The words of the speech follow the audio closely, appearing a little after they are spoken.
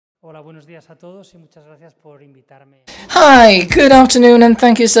Hola, buenos días a todos y muchas gracias por invitarme. Hi, good afternoon, and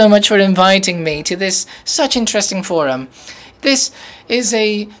thank you so much for inviting me to this such interesting forum. This is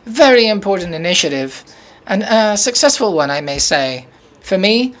a very important initiative, and a successful one, I may say. For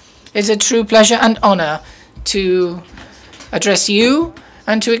me, it's a true pleasure and honor to address you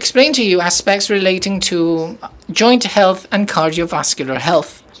and to explain to you aspects relating to joint health and cardiovascular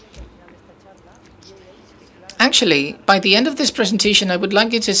health. Actually, by the end of this presentation, I would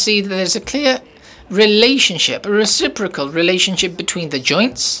like you to see that there's a clear relationship, a reciprocal relationship between the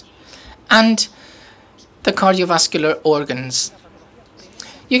joints and the cardiovascular organs.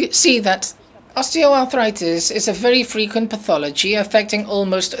 You see that osteoarthritis is a very frequent pathology affecting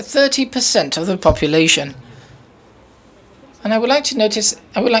almost 30% of the population. And I would like you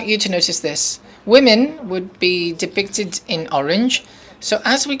to notice this. Women would be depicted in orange. So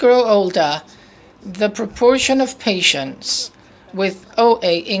as we grow older, the proportion of patients with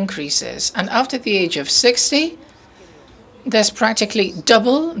OA increases, and after the age of 60, there's practically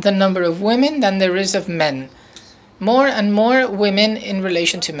double the number of women than there is of men. More and more women in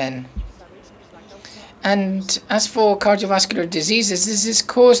relation to men. And as for cardiovascular diseases, this is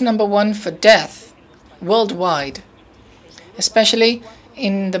cause number one for death worldwide, especially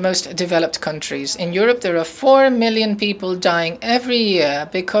in the most developed countries. In Europe, there are 4 million people dying every year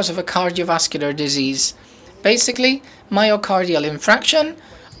because of a cardiovascular disease, basically myocardial infarction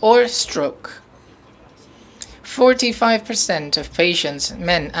or stroke. 45% of patients,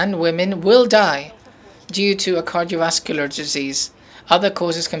 men and women, will die due to a cardiovascular disease. Other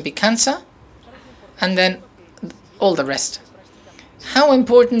causes can be cancer, and then all the rest. How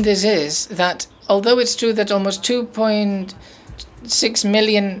important this is that, although it's true that almost 2.6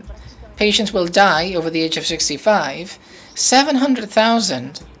 million patients will die over the age of 65,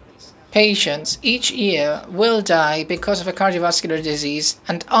 700,000 patients each year will die because of a cardiovascular disease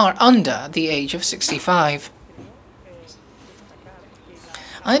and are under the age of 65.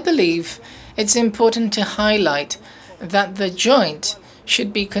 I believe it's important to highlight that the joint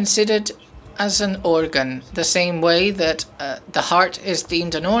should be considered as an organ, the same way that the heart is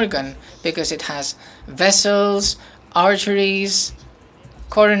deemed an organ, because it has vessels, arteries,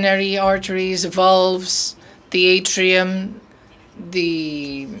 coronary arteries, valves, the atrium,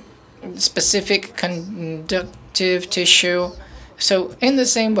 the specific conductive tissue. So in the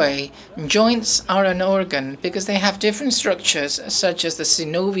same way, joints are an organ because they have different structures, such as the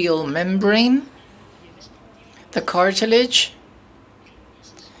synovial membrane, the cartilage,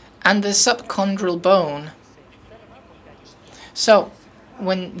 and the subchondral bone. So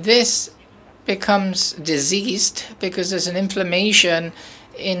when this becomes diseased because there's an inflammation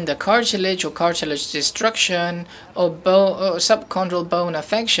in the cartilage or cartilage destruction or subchondral bone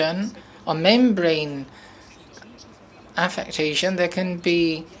affection or membrane affectation, there can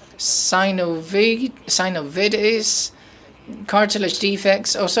be synovitis, cartilage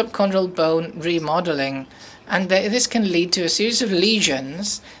defects, or subchondral bone remodeling. And this can lead to a series of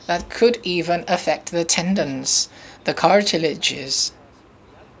lesions that could even affect the tendons, the cartilages,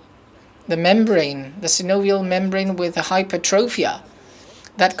 the membrane, the synovial membrane with a hypertrophia.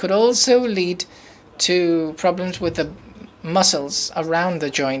 That could also lead to problems with the muscles around the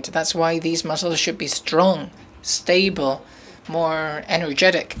joint. That's why these muscles should be strong, stable, more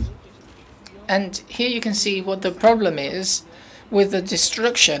energetic. And here you can see what the problem is with the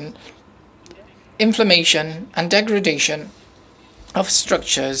destruction, inflammation, and degradation of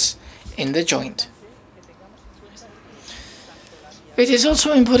structures in the joint. It is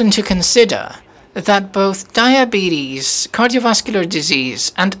also important to consider that both diabetes, cardiovascular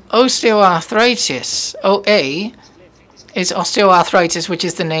disease, and osteoarthritis, OA, is osteoarthritis, which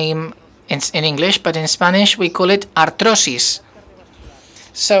is the name in English, but in Spanish we call it artrosis.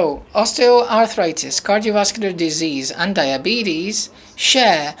 So osteoarthritis, cardiovascular disease, and diabetes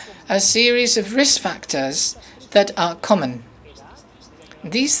share a series of risk factors that are common.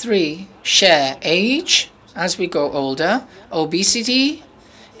 These three share age as we go older, obesity,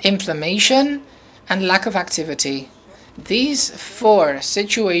 inflammation, and lack of activity. These 4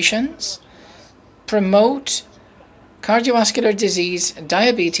 situations promote cardiovascular disease,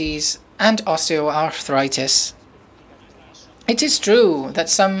 diabetes, and osteoarthritis. It is true that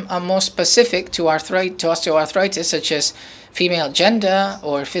some are more specific to osteoarthritis, such as female gender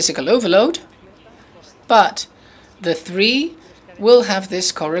or physical overload, but the 3 will have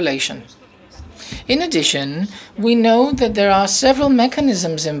this correlation. In addition, we know that there are several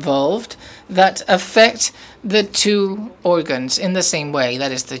mechanisms involved that affect the 2 organs in the same way,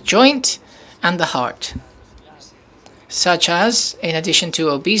 that is the joint and the heart, such as, in addition to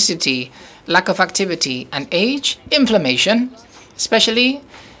obesity, lack of activity, and age, inflammation, especially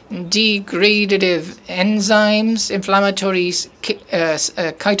degradative enzymes, inflammatory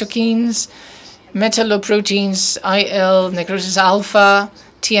cytokines, metalloproteins, IL, necrosis alpha,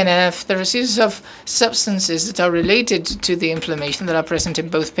 TNF. There are a series of substances that are related to the inflammation that are present in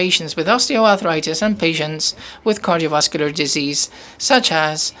both patients with osteoarthritis and patients with cardiovascular disease, such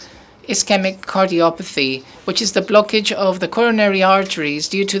as ischemic cardiopathy, which is the blockage of the coronary arteries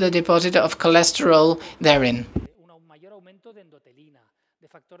due to the deposit of cholesterol therein.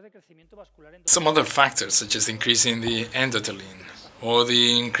 Some other factors, such as the increase in the endothelin or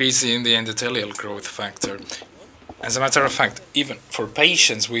the increase in the endothelial growth factor. As a matter of fact, even for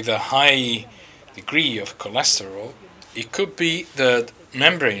patients with a high degree of cholesterol, it could be that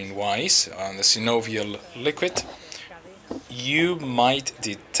membrane-wise, on the synovial liquid, you might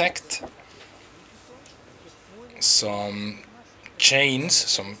detect some chains,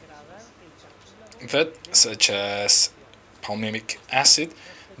 such as palmitic acid,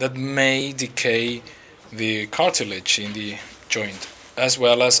 that may decay the cartilage in the joint, as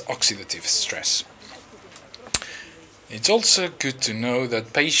well as oxidative stress. It's also good to know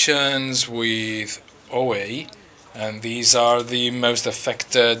that patients with OA, and these are the most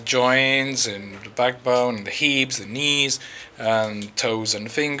affected joints in the backbone, in the hips, the knees, and toes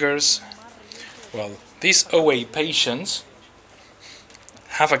and fingers. Well, these OA patients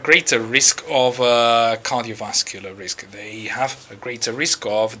have a greater risk of cardiovascular risk. They have a greater risk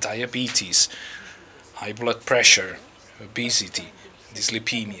of diabetes, high blood pressure, obesity,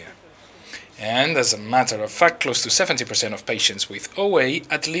 dyslipidemia. And as a matter of fact, close to 70% of patients with OA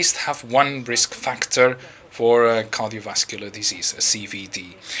at least have one risk factor for cardiovascular disease, a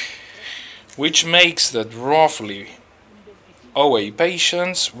CVD, which makes that roughly OA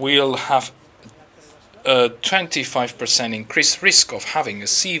patients will have a 25% increased risk of having a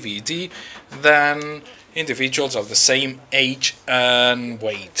CVD than individuals of the same age and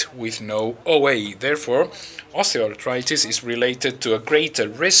weight with no OA. Therefore, osteoarthritis is related to a greater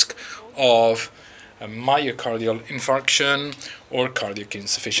risk of a myocardial infarction or cardiac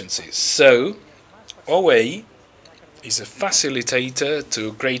insufficiency. So, OA is a facilitator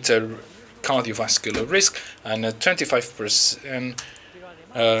to greater cardiovascular risk and a 25%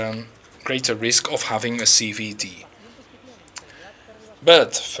 greater risk of having a CVD.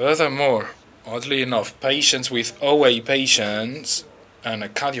 But furthermore, oddly enough, patients with OA patients and a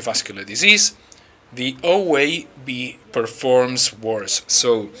cardiovascular disease, the OA performs worse.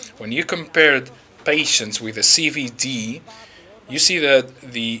 So when you compare patients with a CVD, you see that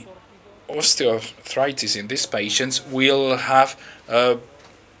the osteoarthritis in these patients will have a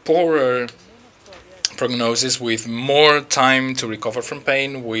poorer prognosis, with more time to recover from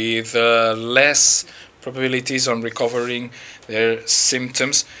pain, with less probabilities on recovering their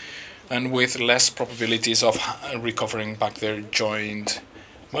symptoms, and with less probabilities of recovering back their joint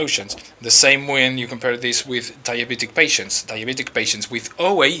motions. The same when you compare this with diabetic patients. Diabetic patients with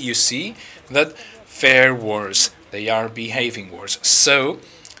OA, you see that fare worse, they are behaving worse. So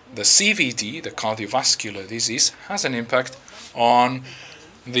the CVD, the cardiovascular disease, has an impact on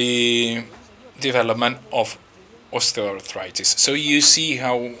the development of osteoarthritis. So you see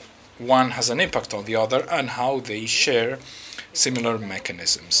how one has an impact on the other and how they share similar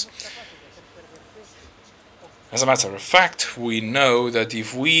mechanisms. As a matter of fact, we know that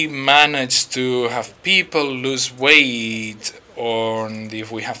if we manage to have people lose weight, or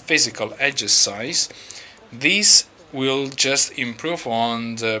if we have physical exercise, this will just improve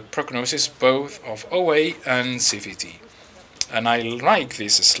on the prognosis both of OA and CVD. And I like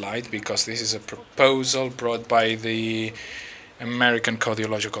this slide because this is a proposal brought by the American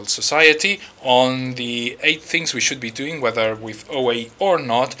Cardiological Society on the 8 things we should be doing, whether with OA or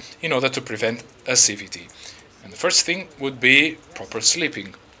not, in order to prevent a CVD. And the first thing would be proper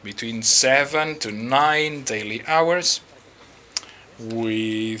sleeping, between 7 to 9 daily hours,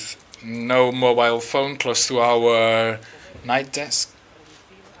 with no mobile phone close to our night desk,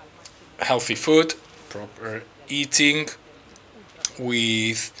 healthy food, proper eating,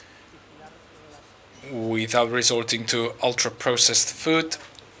 without resorting to ultra-processed food,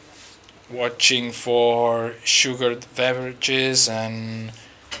 watching for sugared beverages and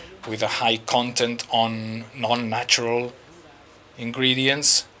with a high content on non-natural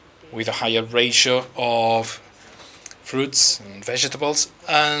ingredients, with a higher ratio of fruits and vegetables,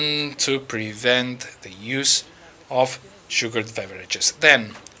 and to prevent the use of sugared beverages. Then,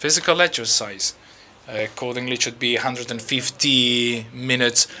 physical exercise. Accordingly, should be 150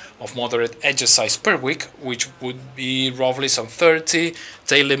 minutes of moderate exercise per week, which would be roughly some 30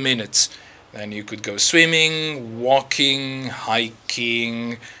 daily minutes. Then you could go swimming, walking,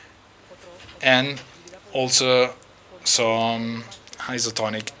 hiking, and also some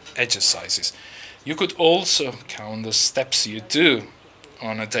isotonic exercises. You could also count the steps you do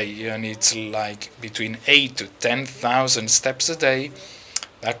on a day, and it's like between 8 to 10,000 steps a day.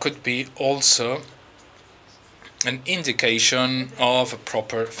 That could be also an indication of a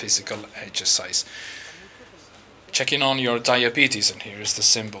proper physical exercise. Checking on your diabetes, and here is the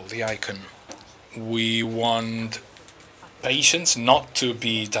symbol, the icon. We want patients not to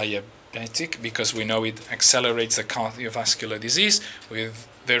be diabetic because we know it accelerates the cardiovascular disease, with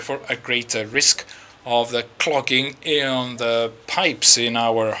therefore a greater risk of the clogging in the pipes in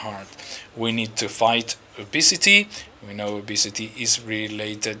our heart. We need to fight obesity. We know obesity is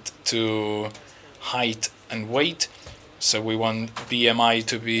related to height and weight, so we want BMI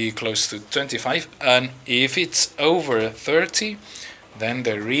to be close to 25, and if it's over 30, then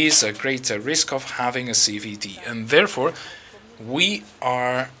there is a greater risk of having a CVD, and therefore we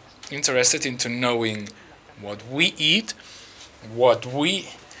are interested into knowing what we eat,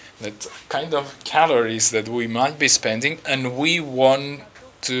 that kind of calories that we might be spending, and we want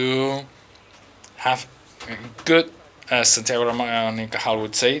to have good, as Santiago Ramón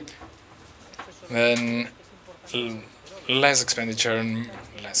would say, then less expenditure and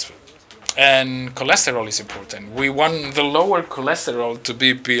less food. And cholesterol is important. We want the lower cholesterol to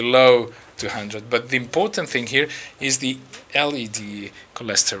be below 200, but the important thing here is the LED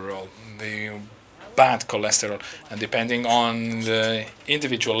cholesterol, the bad cholesterol, and depending on the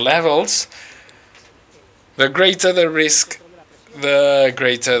individual levels, the greater the risk, the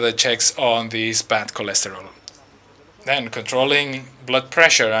greater the checks on this bad cholesterol. Then controlling blood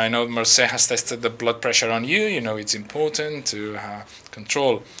pressure. I know Mercè has tested the blood pressure on you. You know it's important to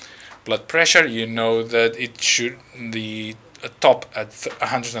control blood pressure. You know that it should the top at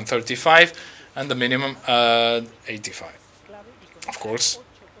 135 and the minimum at 85. Of course,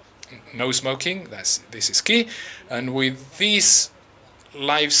 no smoking. This is key. And with these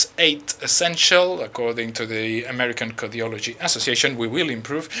Life's 8 essential, according to the American Cardiology Association, we will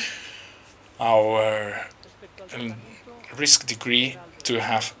improve our risk degree to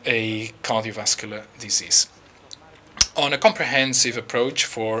have a cardiovascular disease. On a comprehensive approach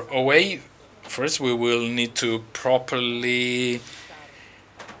for OA, first we will need to properly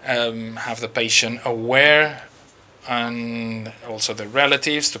have the patient aware, and also the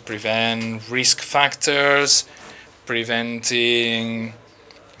relatives, to prevent risk factors, preventing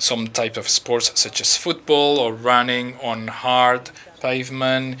some type of sports such as football or running on hard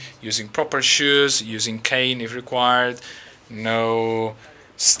pavement, using proper shoes, using cane if required, no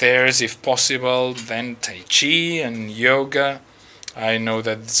stairs if possible, then Tai Chi and yoga. I know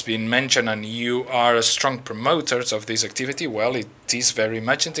that it's been mentioned and you are a strong promoters of this activity. Well, it is very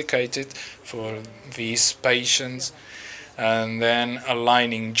much indicated for these patients. And then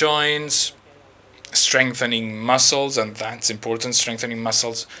aligning joints, strengthening muscles, and that's important, strengthening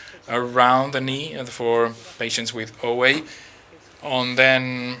muscles around the knee for patients with OA. And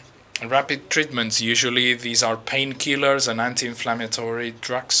then rapid treatments, usually these are painkillers and anti-inflammatory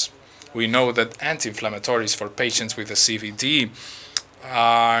drugs. We know that anti-inflammatories for patients with a CVD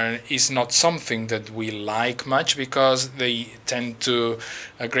is not something that we like much, because they tend to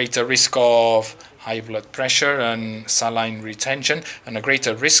a greater risk of high blood pressure and saline retention, and a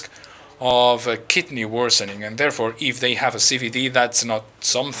greater risk of kidney worsening, and therefore if they have a CVD, that's not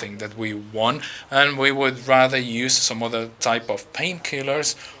something that we want, and we would rather use some other type of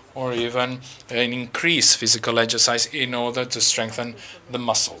painkillers or even an increased physical exercise in order to strengthen the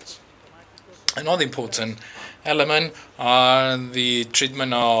muscles. Another important element are the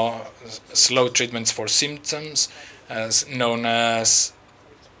treatment of slow treatments for symptoms, as known as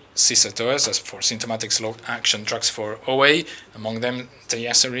SSRIs, as for symptomatic slow action drugs for OA, among them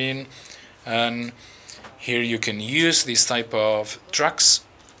thiacerine. And here you can use this type of drugs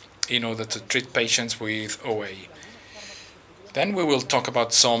in order to treat patients with OA. Then we will talk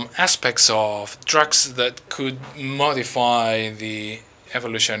about some aspects of drugs that could modify the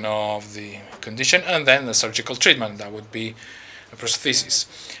evolution of the condition, and then the surgical treatment, that would be a prosthesis.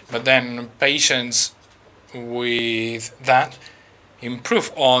 But then patients with that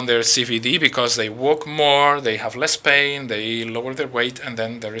improve on their CVD because they walk more, they have less pain, they lower their weight, and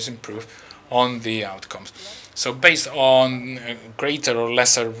then there is improved on the outcomes. So based on greater or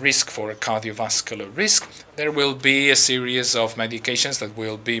lesser risk for a cardiovascular risk, there will be a series of medications that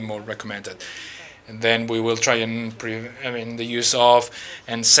will be more recommended. And then we will try and the use of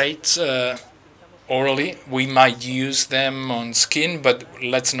NSAIDs orally. We might use them on skin, but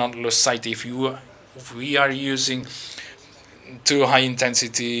let's not lose sight. If we are using too high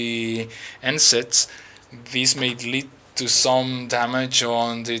intensity NSAIDs, these may lead to some damage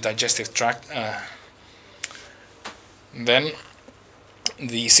on the digestive tract. Then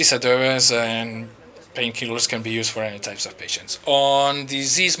the cisadores and painkillers can be used for any types of patients. On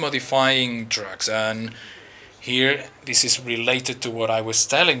disease-modifying drugs, and here this is related to what I was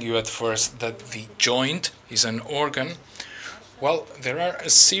telling you at first, that the joint is an organ. Well, there are a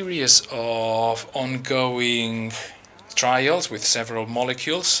series of ongoing trials with several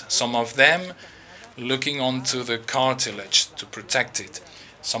molecules, some of them looking onto the cartilage to protect it,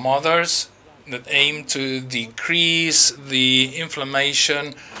 some others that aim to decrease the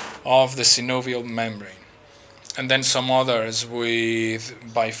inflammation of the synovial membrane, and then some others with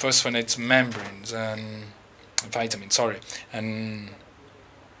bisphosphonates membranes and vitamins, and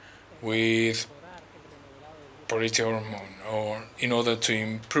with porosity hormone, or in order to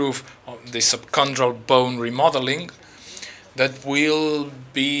improve the subchondral bone remodeling. That will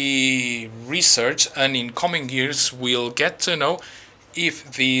be researched, and in coming years we'll get to know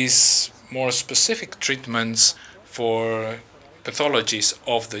if these more specific treatments for pathologies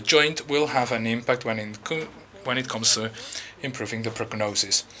of the joint will have an impact when it comes to improving the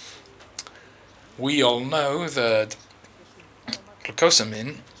prognosis. We all know that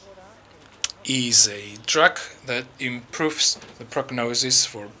glucosamine is a drug that improves the prognosis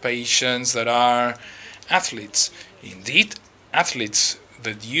for patients that are athletes. Indeed, athletes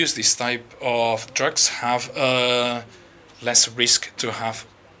that use this type of drugs have less risk to have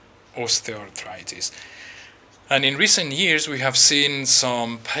osteoarthritis. And in recent years we have seen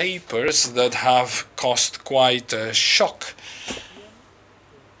some papers that have caused quite a shock,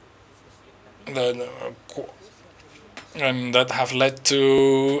 and that have led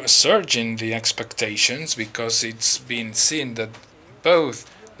to a surge in the expectations, because it's been seen that both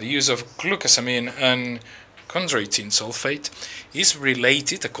the use of glucosamine and chondroitin sulfate is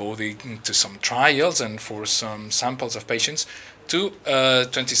related, according to some trials and for some samples of patients, to a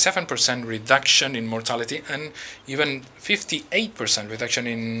 27% reduction in mortality and even 58% reduction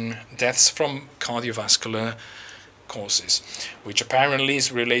in deaths from cardiovascular causes, which apparently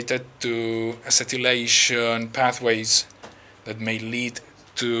is related to acetylation pathways that may lead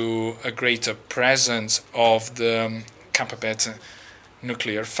to a greater presence of the kappa beta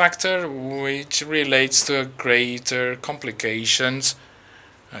nuclear factor, which relates to greater complications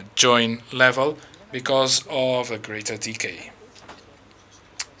at joint level because of a greater decay.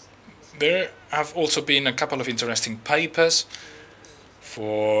 There have also been a couple of interesting papers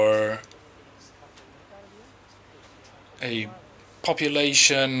for a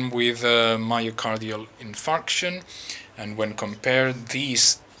population with a myocardial infarction, and when compared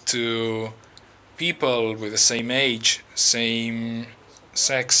these to people with the same age, same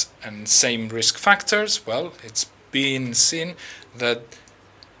sex and same risk factors, well, it's been seen that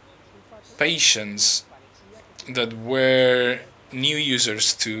patients that were new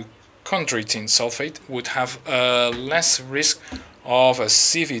users to chondroitin sulfate would have less risk of a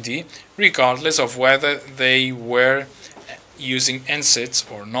CVD, regardless of whether they were using NSAIDs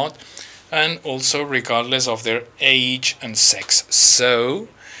or not, and also regardless of their age and sex. So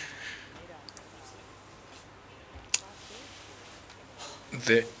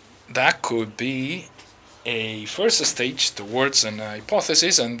that could be a first stage towards an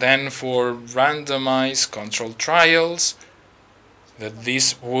hypothesis, and then for randomized controlled trials, that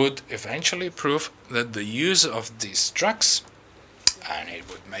this would eventually prove that the use of these drugs, and it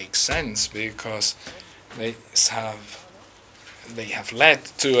would make sense because they have led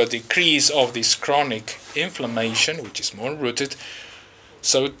to a decrease of this chronic inflammation, which is more rooted,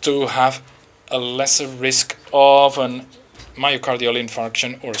 so to have a lesser risk of an myocardial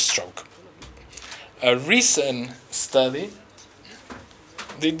infarction or stroke. A recent study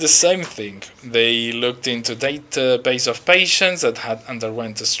did the same thing. They looked into database of patients that had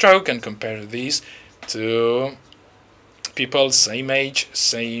underwent a stroke and compared these to people same age,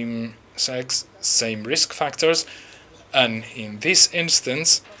 same sex, same risk factors, and in this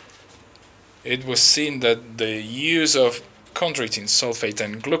instance it was seen that the use of chondroitin sulfate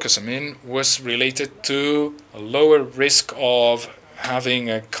and glucosamine was related to a lower risk of having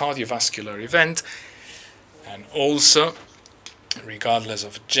a cardiovascular event, and also regardless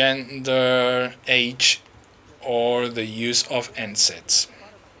of gender, age, or the use of NSAIDs.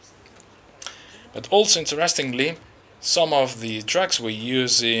 But also interestingly, some of the drugs we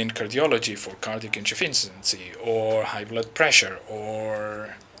use in cardiology for cardiac insufficiency or high blood pressure,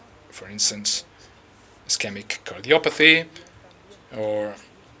 or for instance ischemic cardiopathy or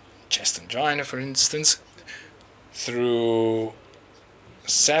chest angina, for instance, through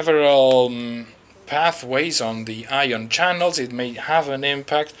several pathways on the ion channels, it may have an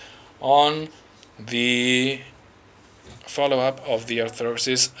impact on the follow-up of the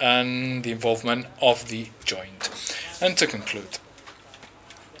arthrosis and the involvement of the joint. And to conclude,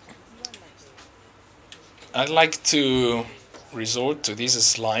 I'd like to resort to this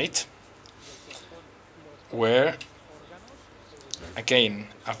slide where, again,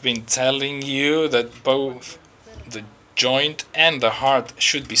 I've been telling you that both the joint and the heart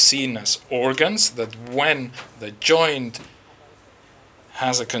should be seen as organs, that when the joint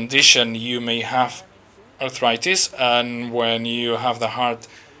has a condition you may have arthritis, and when you have the heart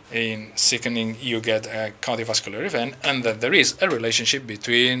in sickening you get a cardiovascular event, and that there is a relationship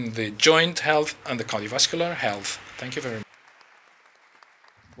between the joint health and the cardiovascular health. Thank you very much.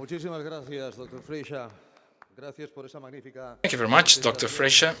 Muchísimas gracias, Dr. Freixa. Gracias por esa magnífica. Thank you very much, Dr.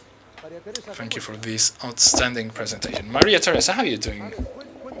 Freixa. Thank you for this outstanding presentation. Maria Teresa, how are you doing?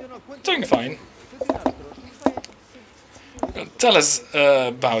 Doing fine. Tell us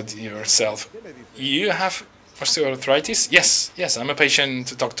about yourself. You have osteoarthritis? Yes, I'm a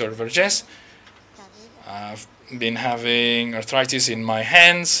patient, Dr. Vergés. I've been having arthritis in my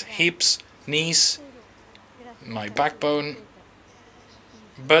hands, hips, knees, my backbone.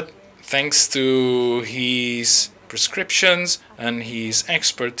 But thanks to his prescriptions and his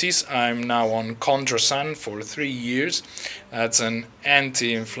expertise, I'm now on Condrosan for 3 years. That's an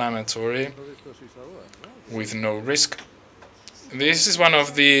anti-inflammatory with no risk. This is one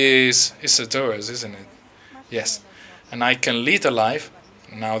of these Isadoas, isn't it? Yes. And I can lead a life,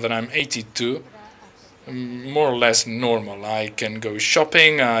 now that I'm 82, more or less normal. I can go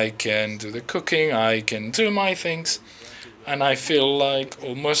shopping, I can do the cooking, I can do my things, and I feel like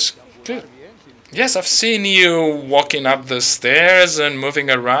almost good. Yes, I've seen you walking up the stairs and moving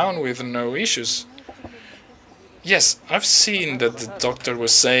around with no issues. Yes, I've seen that the doctor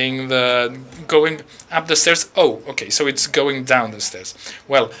was saying that going up the stairs. Oh, okay, so it's going down the stairs.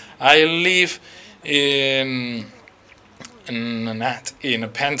 Well, I live in a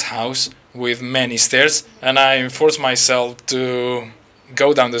penthouse with many stairs, and I force myself to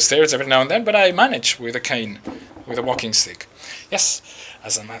go down the stairs every now and then, but I manage with a cane, with a walking stick. Yes,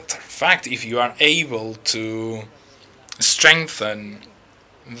 as a matter of fact, if you are able to strengthen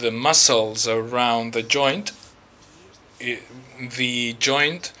the muscles around the joint, the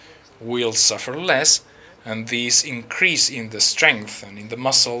joint will suffer less, and this increase in the strength and in the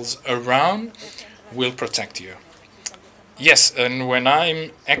muscles around will protect you. Yes, and when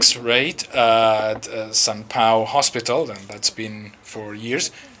I'm x-rayed at Sant Pau Hospital, and that's been for years,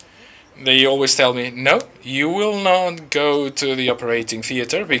 they always tell me, no, you will not go to the operating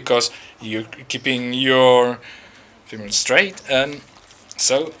theater because you're keeping your femur straight, and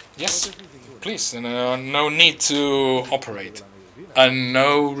so, yes, please, no need to operate, and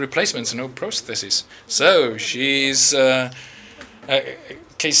no replacements, no prosthesis. So she's a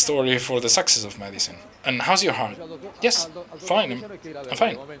case story for the success of medicine. And how's your heart? Yes, fine, I'm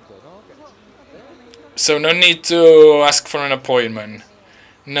fine. So no need to ask for an appointment.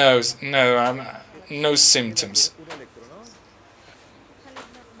 No, no symptoms.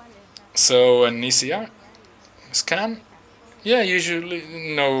 So an ECR scan? Yeah, usually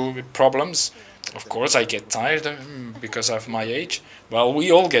no problems. Of course, I get tired because of my age. Well,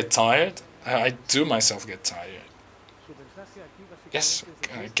 we all get tired. I do myself get tired. Yes,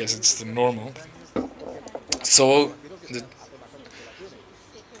 I guess it's the normal. So,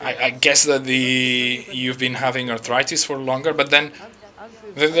 I guess that you've been having arthritis for longer, but then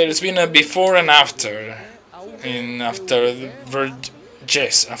there's been a before and after, after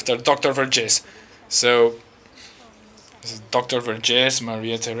Vergés, after Dr. Vergés. So, Dr. Vergés,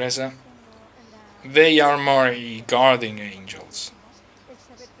 Maria Teresa, they are my guardian angels,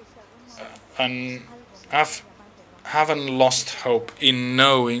 and haven't lost hope in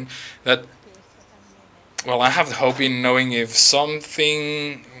knowing that. Well, I have hope in knowing if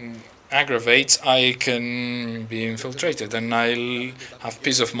something aggravates, I can be infiltrated, and I'll have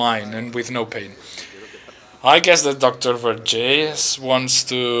peace of mind and with no pain. I guess that Dr. Vergés wants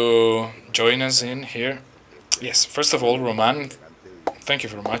to join us in here. Yes, first of all, Román, thank you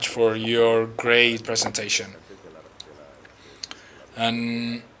very much for your great presentation.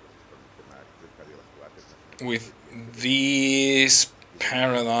 And with these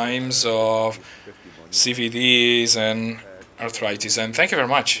paradigms of CVDs and arthritis, and thank you very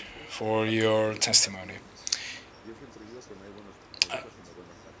much for your testimony.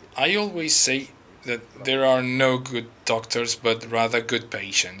 I always say that there are no good doctors, but rather good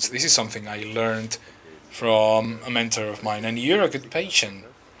patients. This is something I learned from a mentor of mine, and you're a good patient,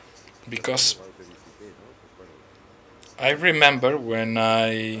 because I remember when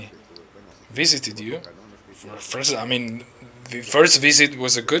I visited you, the first visit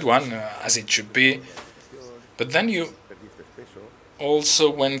was a good one, as it should be, but then you also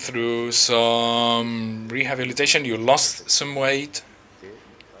went through some rehabilitation, you lost some weight,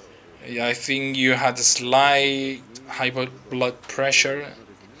 I think you had a slight high blood pressure,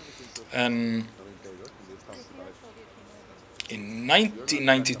 and in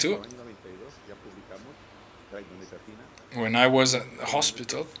 1992, when I was at the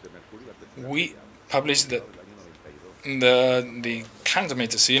hospital, we published that the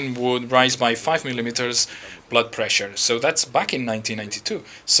clindamycin would rise by 5 millimeters blood pressure. So that's back in 1992.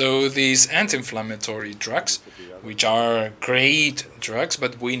 So these anti-inflammatory drugs, which are great drugs,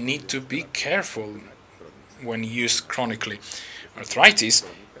 but we need to be careful when used chronically. Arthritis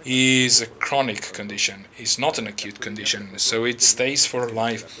is a chronic condition. It's not an acute condition, so it stays for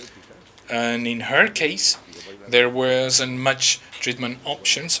life. And in her case, there wasn't much treatment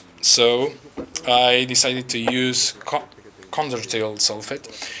options, so I decided to use chondroitin sulfate.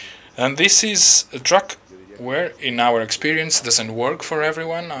 And this is a drug where, in our experience, doesn't work for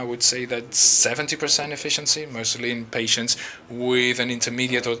everyone. I would say that 70% efficiency, mostly in patients with an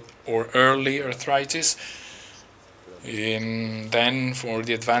intermediate or early arthritis. Then for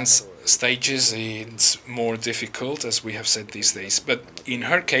the advanced stages, it's more difficult, as we have said these days. But in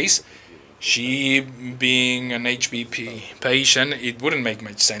her case, she being an HBP patient, it wouldn't make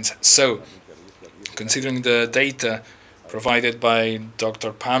much sense. So, considering the data provided by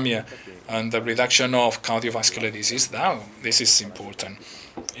Dr. Pamia and the reduction of cardiovascular disease, now this is important.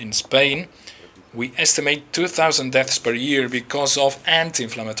 In Spain, we estimate 2,000 deaths per year because of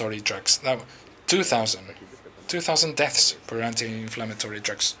anti-inflammatory drugs. Now, 2,000 deaths per anti-inflammatory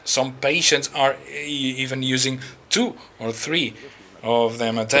drugs. Some patients are even using 2 or 3 of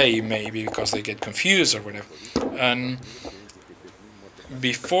them a day, maybe because they get confused or whatever. And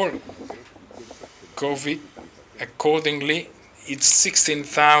before COVID, accordingly, it's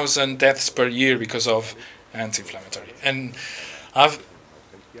 16,000 deaths per year because of anti-inflammatory. And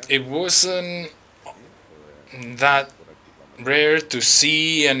it wasn't that rare to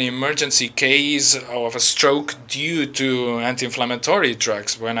see an emergency case of a stroke due to anti-inflammatory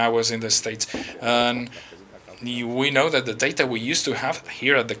drugs when I was in the States. And we know that the data we used to have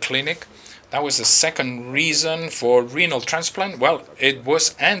here at the clinic, that was the second reason for renal transplant. Well, it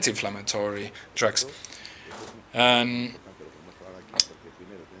was anti-inflammatory drugs. And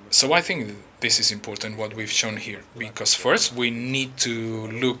so I think this is important, what we've shown here, because first we need to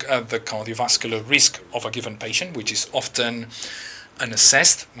look at the cardiovascular risk of a given patient, which is often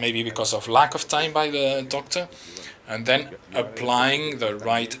unassessed, maybe because of lack of time by the doctor, and then applying the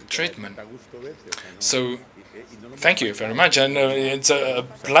right treatment. So thank you very much, and it's a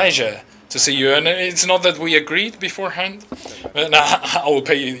pleasure to see you. And it's not that we agreed beforehand, but I will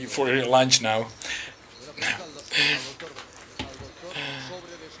pay you for your lunch now.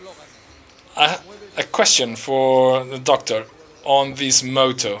 A question for the doctor on this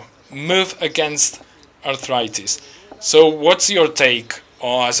motto, move against arthritis. So what's your take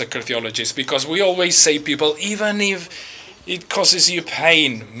as a cardiologist? Because we always say people, even if it causes you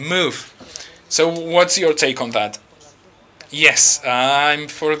pain, move. So what's your take on that? Yes, I'm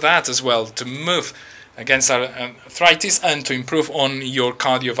for that as well, to move against arthritis and to improve on your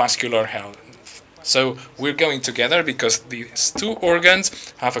cardiovascular health. So we're going together because these two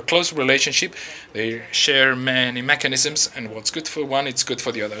organs have a close relationship. They share many mechanisms, and what's good for one, it's good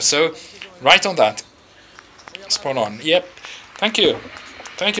for the other. So right on that. Spot on. Yep. Thank you.